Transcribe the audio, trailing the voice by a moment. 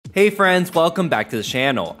Hey friends, welcome back to the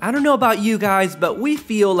channel. I don't know about you guys, but we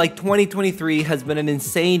feel like 2023 has been an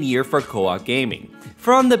insane year for co-op gaming.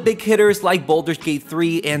 From the big hitters like Baldur's Gate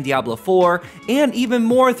 3 and Diablo 4, and even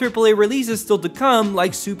more AAA releases still to come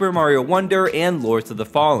like Super Mario Wonder and Lords of the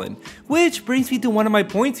Fallen. Which brings me to one of my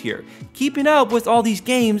points here. Keeping up with all these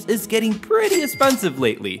games is getting pretty expensive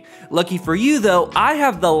lately. Lucky for you though, I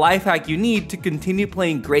have the life hack you need to continue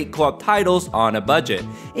playing great co-op titles on a budget.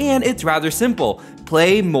 And it's rather simple.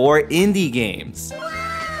 Play more indie games.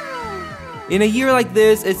 In a year like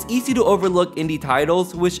this, it's easy to overlook indie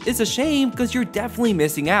titles, which is a shame because you're definitely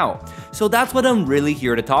missing out. So that's what I'm really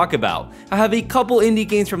here to talk about. I have a couple indie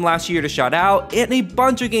games from last year to shout out, and a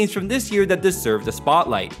bunch of games from this year that deserve the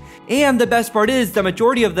spotlight. And the best part is, the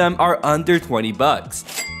majority of them are under 20 bucks.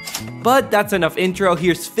 But that's enough intro,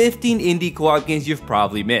 here's 15 indie co-op games you've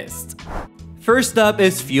probably missed. First up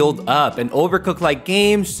is Fueled Up, an Overcooked-like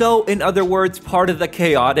game, so in other words, part of the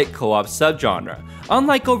chaotic co-op subgenre.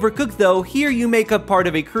 Unlike Overcooked though, here you make up part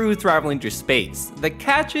of a crew traveling through space. The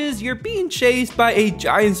catch is you're being chased by a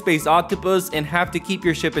giant space octopus and have to keep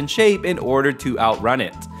your ship in shape in order to outrun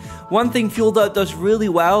it. One thing Fueled Up does really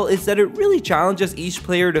well is that it really challenges each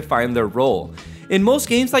player to find their role. In most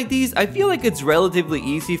games like these, I feel like it's relatively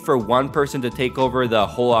easy for one person to take over the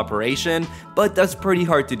whole operation, but that's pretty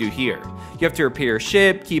hard to do here. You have to repair your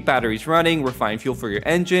ship, keep batteries running, refine fuel for your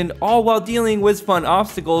engine, all while dealing with fun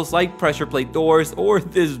obstacles like pressure plate doors or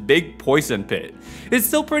this big poison pit. It's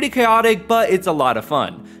still pretty chaotic, but it's a lot of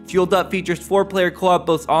fun. Fueled Up features 4-player co-op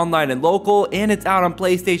both online and local, and it's out on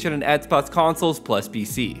PlayStation and Xbox consoles plus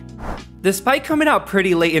PC. Despite coming out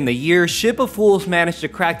pretty late in the year, Ship of Fools managed to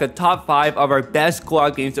crack the top 5 of our best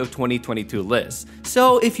co-op games of 2022 list.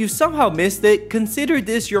 So if you somehow missed it, consider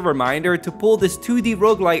this your reminder to pull this 2D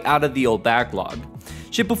roguelike out of the old backlog.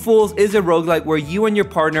 Ship of Fools is a roguelike where you and your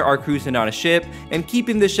partner are cruising on a ship, and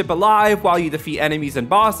keeping the ship alive while you defeat enemies and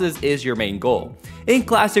bosses is your main goal. In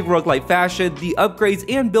classic roguelike fashion, the upgrades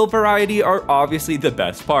and build variety are obviously the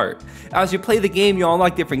best part. As you play the game, you'll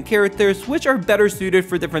unlock different characters which are better suited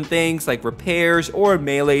for different things like repairs or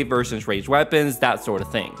melee versus ranged weapons, that sort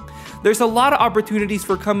of thing. There's a lot of opportunities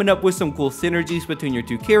for coming up with some cool synergies between your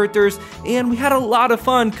two characters, and we had a lot of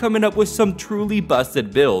fun coming up with some truly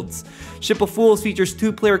busted builds. Ship of Fools features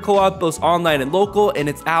 2-player co-op both online and local, and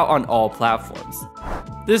it's out on all platforms.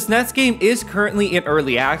 This next game is currently in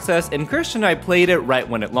early access, and Christian and I played it right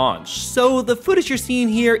when it launched, so the footage you're seeing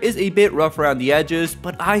here is a bit rough around the edges,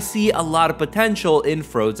 but I see a lot of potential in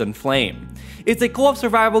Frozen Flame. It's a co-op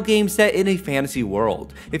survival game set in a fantasy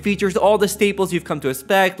world. It features all the staples you've come to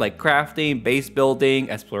expect like crafting, base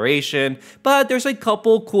building, exploration, but there's a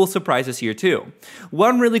couple cool surprises here too.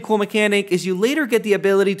 One really cool mechanic is you later get the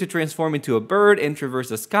ability to transform into a bird and traverse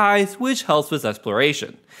the skies, which helps with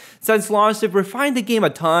exploration. Since launch, they've refined the game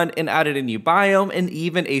a ton and added a new biome and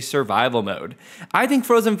even a survival mode. I think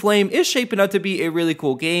Frozen Flame is shaping up to be a really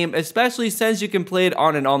cool game, especially since you can play it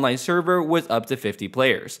on an online server with up to 50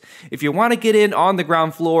 players. If you want to get in on the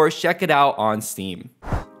ground floor, check it out on Steam.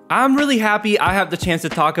 I'm really happy I have the chance to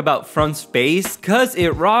talk about From Space cause it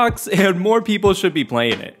rocks and more people should be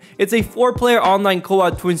playing it. It's a 4-player online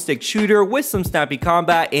co-op twin-stick shooter with some snappy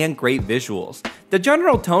combat and great visuals. The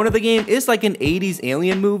general tone of the game is like an 80s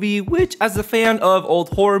alien movie, which as a fan of old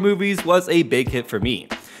horror movies was a big hit for me.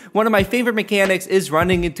 One of my favorite mechanics is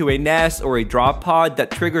running into a nest or a drop pod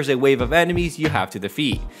that triggers a wave of enemies you have to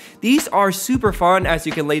defeat. These are super fun as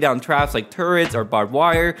you can lay down traps like turrets or barbed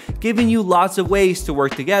wire, giving you lots of ways to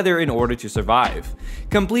work together in order to survive.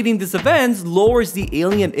 Completing these events lowers the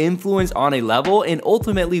alien influence on a level and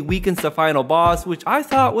ultimately weakens the final boss, which I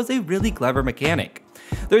thought was a really clever mechanic.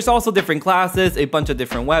 There's also different classes, a bunch of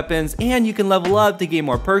different weapons, and you can level up to gain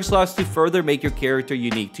more perk slots to further make your character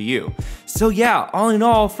unique to you. So yeah, all in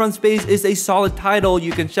all, From Space is a solid title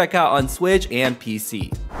you can check out on Switch and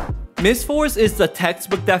PC. Mythforce is the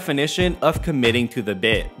textbook definition of committing to the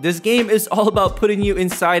bit. This game is all about putting you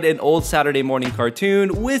inside an old Saturday morning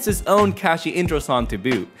cartoon with its own catchy intro song to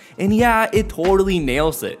boot. And yeah, it totally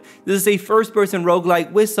nails it. This is a first-person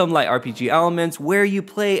roguelike with some light RPG elements where you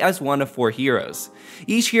play as one of 4 heroes.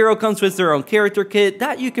 Each hero comes with their own character kit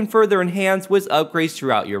that you can further enhance with upgrades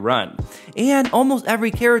throughout your run. And almost every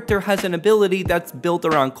character has an ability that's built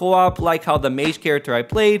around co-op, like how the mage character I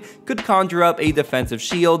played could conjure up a defensive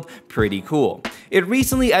shield. Pretty cool. It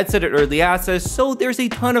recently exited early access, so there's a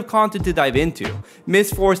ton of content to dive into.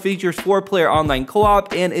 Mythforce features 4-player online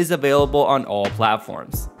co-op and is available on all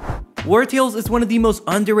platforms. Wartales is one of the most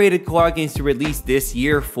underrated co-op games to release this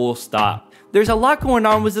year, full stop. There's a lot going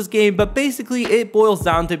on with this game, but basically it boils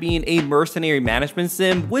down to being a mercenary management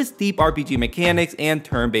sim with deep RPG mechanics and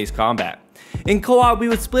turn-based combat. In co-op, we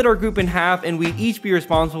would split our group in half and we'd each be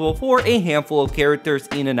responsible for a handful of characters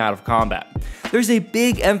in and out of combat. There's a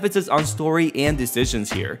big emphasis on story and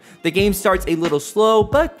decisions here. The game starts a little slow,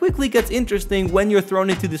 but quickly gets interesting when you're thrown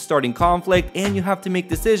into the starting conflict and you have to make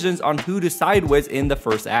decisions on who to side with in the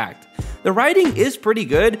first act. The writing is pretty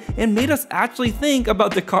good and made us actually think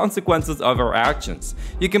about the consequences of our actions.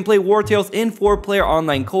 You can play Wartales in 4-player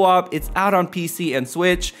online co-op, it's out on PC and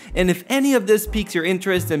Switch, and if any of this piques your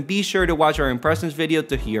interest, then be sure to watch our impressions video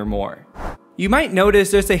to hear more. You might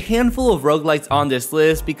notice there's a handful of roguelikes on this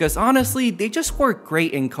list because honestly, they just work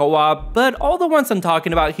great in co-op, but all the ones I'm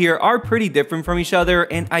talking about here are pretty different from each other,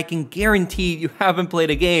 and I can guarantee you haven't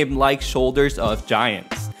played a game like Shoulders of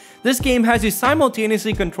Giants. This game has you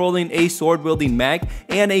simultaneously controlling a sword-wielding mech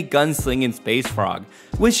and a gun-slinging space frog,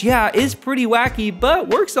 which yeah, is pretty wacky, but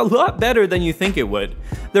works a lot better than you think it would.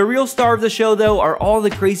 The real star of the show though are all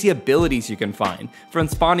the crazy abilities you can find, from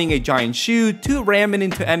spawning a giant shoe to ramming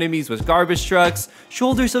into enemies with garbage trucks.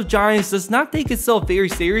 Shoulders of Giants does not take itself very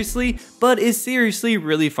seriously, but is seriously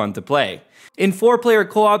really fun to play. In 4-player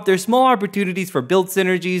co-op, there's small opportunities for build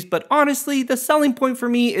synergies, but honestly, the selling point for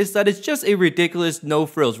me is that it's just a ridiculous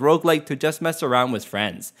no-frills roguelike to just mess around with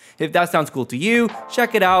friends. If that sounds cool to you,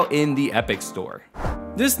 check it out in the Epic Store.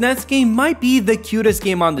 This next game might be the cutest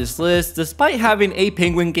game on this list, despite having a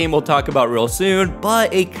penguin game we'll talk about real soon,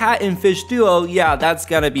 but a cat and fish duo, yeah, that's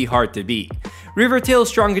gonna be hard to beat. Riverdale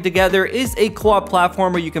Stronger Together is a co-op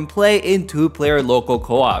platformer you can play in 2-player local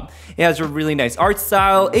co-op. It has a really nice art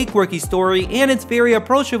style, a quirky story, and it's very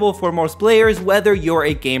approachable for most players whether you're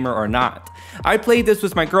a gamer or not. I played this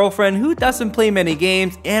with my girlfriend who doesn't play many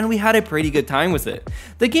games, and we had a pretty good time with it.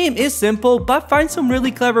 The game is simple, but finds some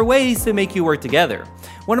really clever ways to make you work together.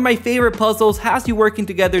 One of my favorite puzzles has you working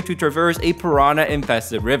together to traverse a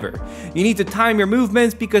piranha-infested river. You need to time your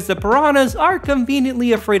movements because the piranhas are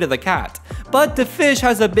conveniently afraid of the cat. But the fish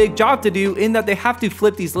has a big job to do in that they have to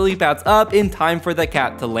flip these lily pads up in time for the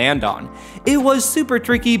cat to land on. It was super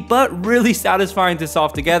tricky but really satisfying to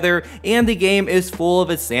solve together, and the game is full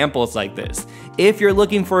of examples like this. If you're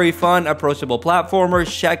looking for a fun, approachable platformer,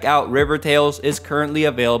 check out Riverdale. It's currently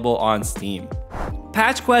available on Steam.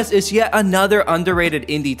 Patch Quest is yet another underrated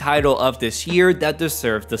indie title of this year that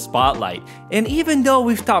deserves the spotlight. And even though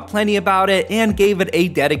we've talked plenty about it and gave it a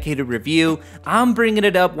dedicated review, I'm bringing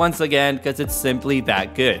it up once again because it's simply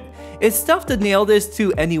that good. It's tough to nail this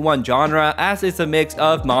to any one genre as it's a mix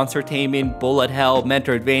of monster taming, bullet hell,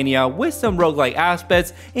 Metroidvania with some roguelike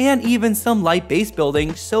aspects and even some light base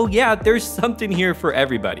building, so yeah, there's something here for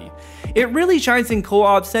everybody. It really shines in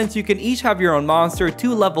co-op since you can each have your own monster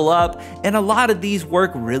to level up, and a lot of these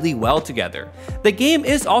work really well together. The game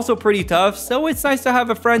is also pretty tough, so it's nice to have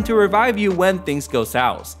a friend to revive you when things go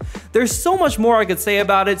south. There's so much more I could say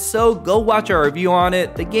about it, so go watch our review on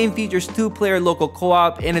it. The game features 2-player local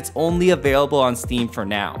co-op and it's only available on Steam for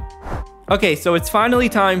now. Okay, so it's finally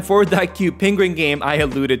time for that cute penguin game I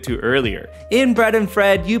alluded to earlier. In Bread and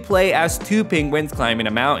Fred, you play as 2 penguins climbing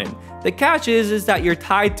a mountain. The catch is that you're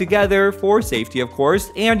tied together for safety of course,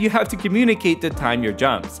 and you have to communicate to time your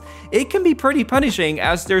jumps. It can be pretty punishing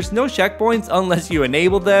as there's no checkpoints unless you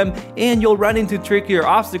enable them, and you'll run into trickier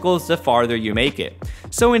obstacles the farther you make it.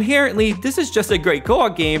 So inherently, this is just a great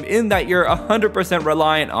co-op game in that you're 100%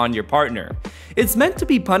 reliant on your partner. It's meant to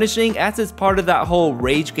be punishing as it's part of that whole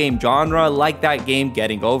rage game genre, like that game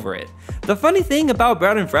Getting Over It. The funny thing about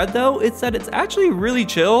Bread and Fred though, is that it's actually really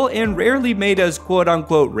chill and rarely made us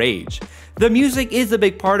quote-unquote rage. The music is a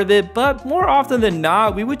big part of it, but more often than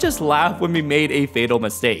not, we would just laugh when we made a fatal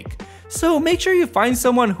mistake. So make sure you find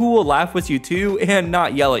someone who will laugh with you too and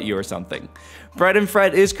not yell at you or something. Bread and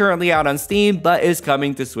Fred is currently out on Steam, but is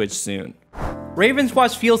coming to Switch soon.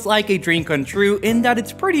 Ravenswatch feels like a dream come true in that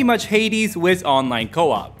it's pretty much Hades with online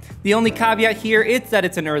co-op. The only caveat here is that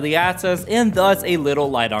it's an early access and thus a little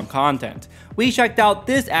light on content. We checked out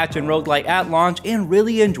this action roguelike at launch and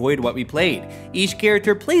really enjoyed what we played. Each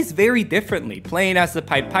character plays very differently. Playing as the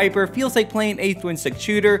Pied Piper feels like playing a twin-stick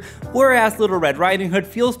shooter, whereas Little Red Riding Hood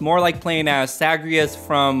feels more like playing as Zagreus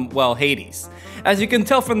from, well, Hades. As you can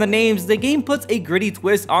tell from the names, the game puts a gritty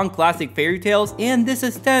twist on classic fairy tales, and this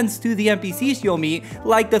extends to the NPCs you'll meet,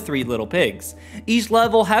 like the 3 little pigs. Each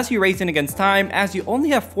level has you racing against time, as you only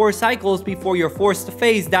have 4 cycles before you're forced to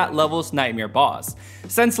face that level's nightmare boss.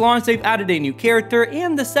 Since launch, they've added a new character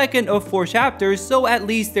and the second of 4 chapters, so at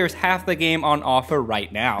least there's half the game on offer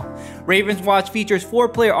right now. Ravenswatch features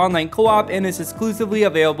 4-player online co-op and is exclusively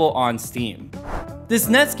available on Steam. This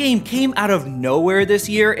next game came out of nowhere this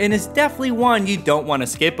year and is definitely one you don't want to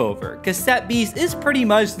skip over. Cassette Beasts is pretty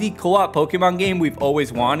much the co-op Pokemon game we've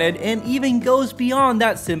always wanted and even goes beyond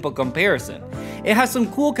that simple comparison. It has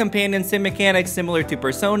some cool companions and mechanics similar to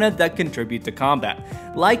Persona that contribute to combat.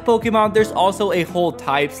 Like Pokemon, there's also a whole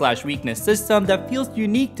type/weakness system that feels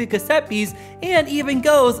unique to Cassette Beasts and even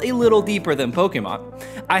goes a little deeper than Pokemon.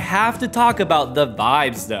 I have to talk about the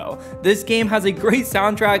vibes though. This game has a great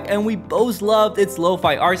soundtrack and we both loved its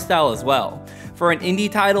lo-fi art style as well. For an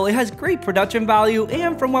indie title, it has great production value,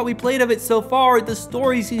 and from what we played of it so far, the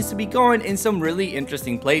story seems to be going in some really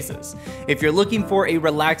interesting places. If you're looking for a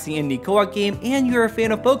relaxing indie co-op game and you're a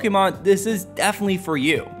fan of Pokemon, this is definitely for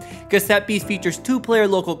you. Cassette Beasts features 2-player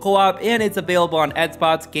local co-op and it's available on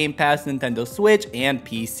Xbox, Game Pass, Nintendo Switch, and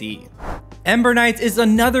PC. Ember Knights is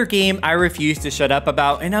another game I refuse to shut up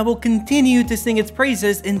about, and I will continue to sing its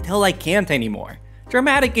praises until I can't anymore.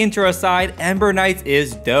 Dramatic intro aside, Ember Knights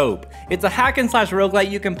is dope. It's a hack and slash roguelite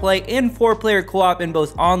you can play in 4-player co-op in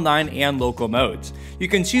both online and local modes. You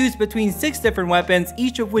can choose between 6 different weapons,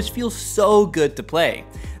 each of which feels so good to play.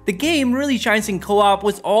 The game really shines in co-op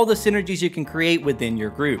with all the synergies you can create within your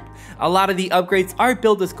group. A lot of the upgrades are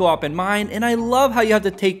built with co-op in mind, and I love how you have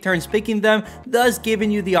to take turns picking them, thus giving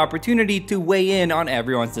you the opportunity to weigh in on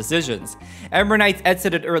everyone's decisions. Ember Knights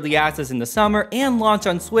exited early access in the summer and launched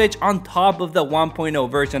on Switch on top of the 1.0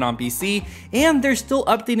 version on PC, and they're still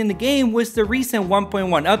updating the game with the recent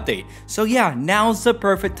 1.1 update, so yeah, now's the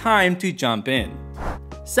perfect time to jump in.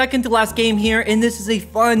 Second to last game here, and this is a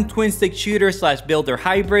fun twin-stick shooter slash builder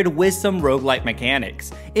hybrid with some roguelite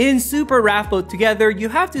mechanics. In Super Raft Boat Together, you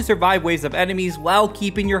have to survive waves of enemies while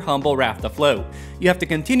keeping your humble raft afloat. You have to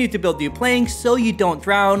continue to build new planks so you don't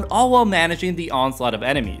drown, all while managing the onslaught of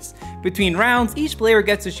enemies. Between rounds, each player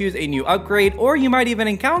gets to choose a new upgrade, or you might even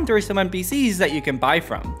encounter some NPCs that you can buy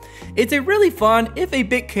from. It's a really fun, if a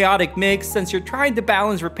bit chaotic mix, since you're trying to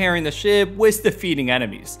balance repairing the ship with defeating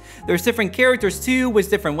enemies. There's different characters too, with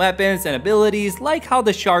different weapons and abilities, like how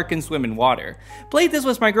the shark can swim in water. Played this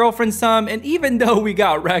with my girlfriend some, and even though we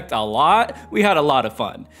got wrecked a lot, we had a lot of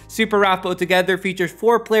fun. Super Raft Boat Together features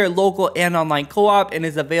 4-player local and online co-op and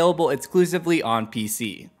is available exclusively on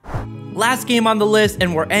PC. Last game on the list,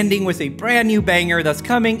 and we're ending with a brand new banger that's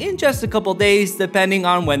coming in just a couple days depending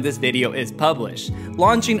on when this video is published.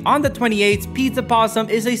 Launching on the 28th, Pizza Possum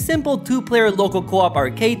is a simple 2-player local co-op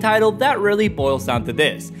arcade title that really boils down to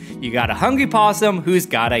this: you got a hungry possum who's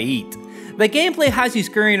gotta eat. The gameplay has you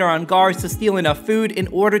scurrying around guards to steal enough food in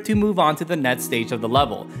order to move on to the next stage of the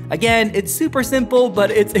level. Again, it's super simple, but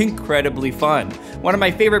it's incredibly fun. One of my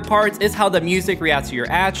favorite parts is how the music reacts to your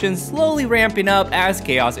actions, slowly ramping up as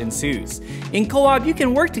chaos ensues. In co-op, you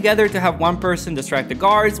can work together to have one person distract the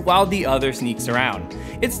guards while the other sneaks around.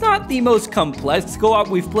 It's not the most complex co-op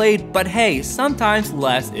we've played, but hey, sometimes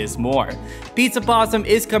less is more. Pizza Possum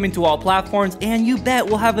is coming to all platforms, and you bet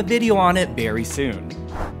we'll have a video on it very soon.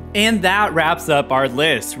 And that wraps up our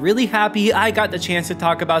list. Really happy I got the chance to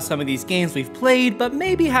talk about some of these games we've played, but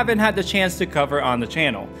maybe haven't had the chance to cover on the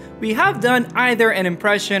channel. We have done either an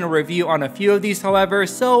impression or review on a few of these, however,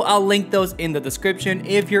 so I'll link those in the description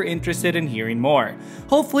if you're interested in hearing more.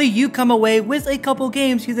 Hopefully you come away with a couple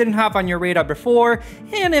games you didn't have on your radar before,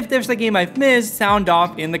 and if there's a game I've missed, sound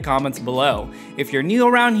off in the comments below. If you're new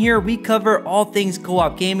around here, we cover all things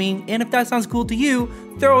co-op gaming, and if that sounds cool to you,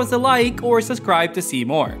 throw us a like or subscribe to see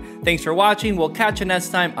more. Thanks for watching, we'll catch you next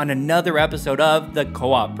time on another episode of The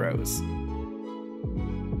Co-op Bros.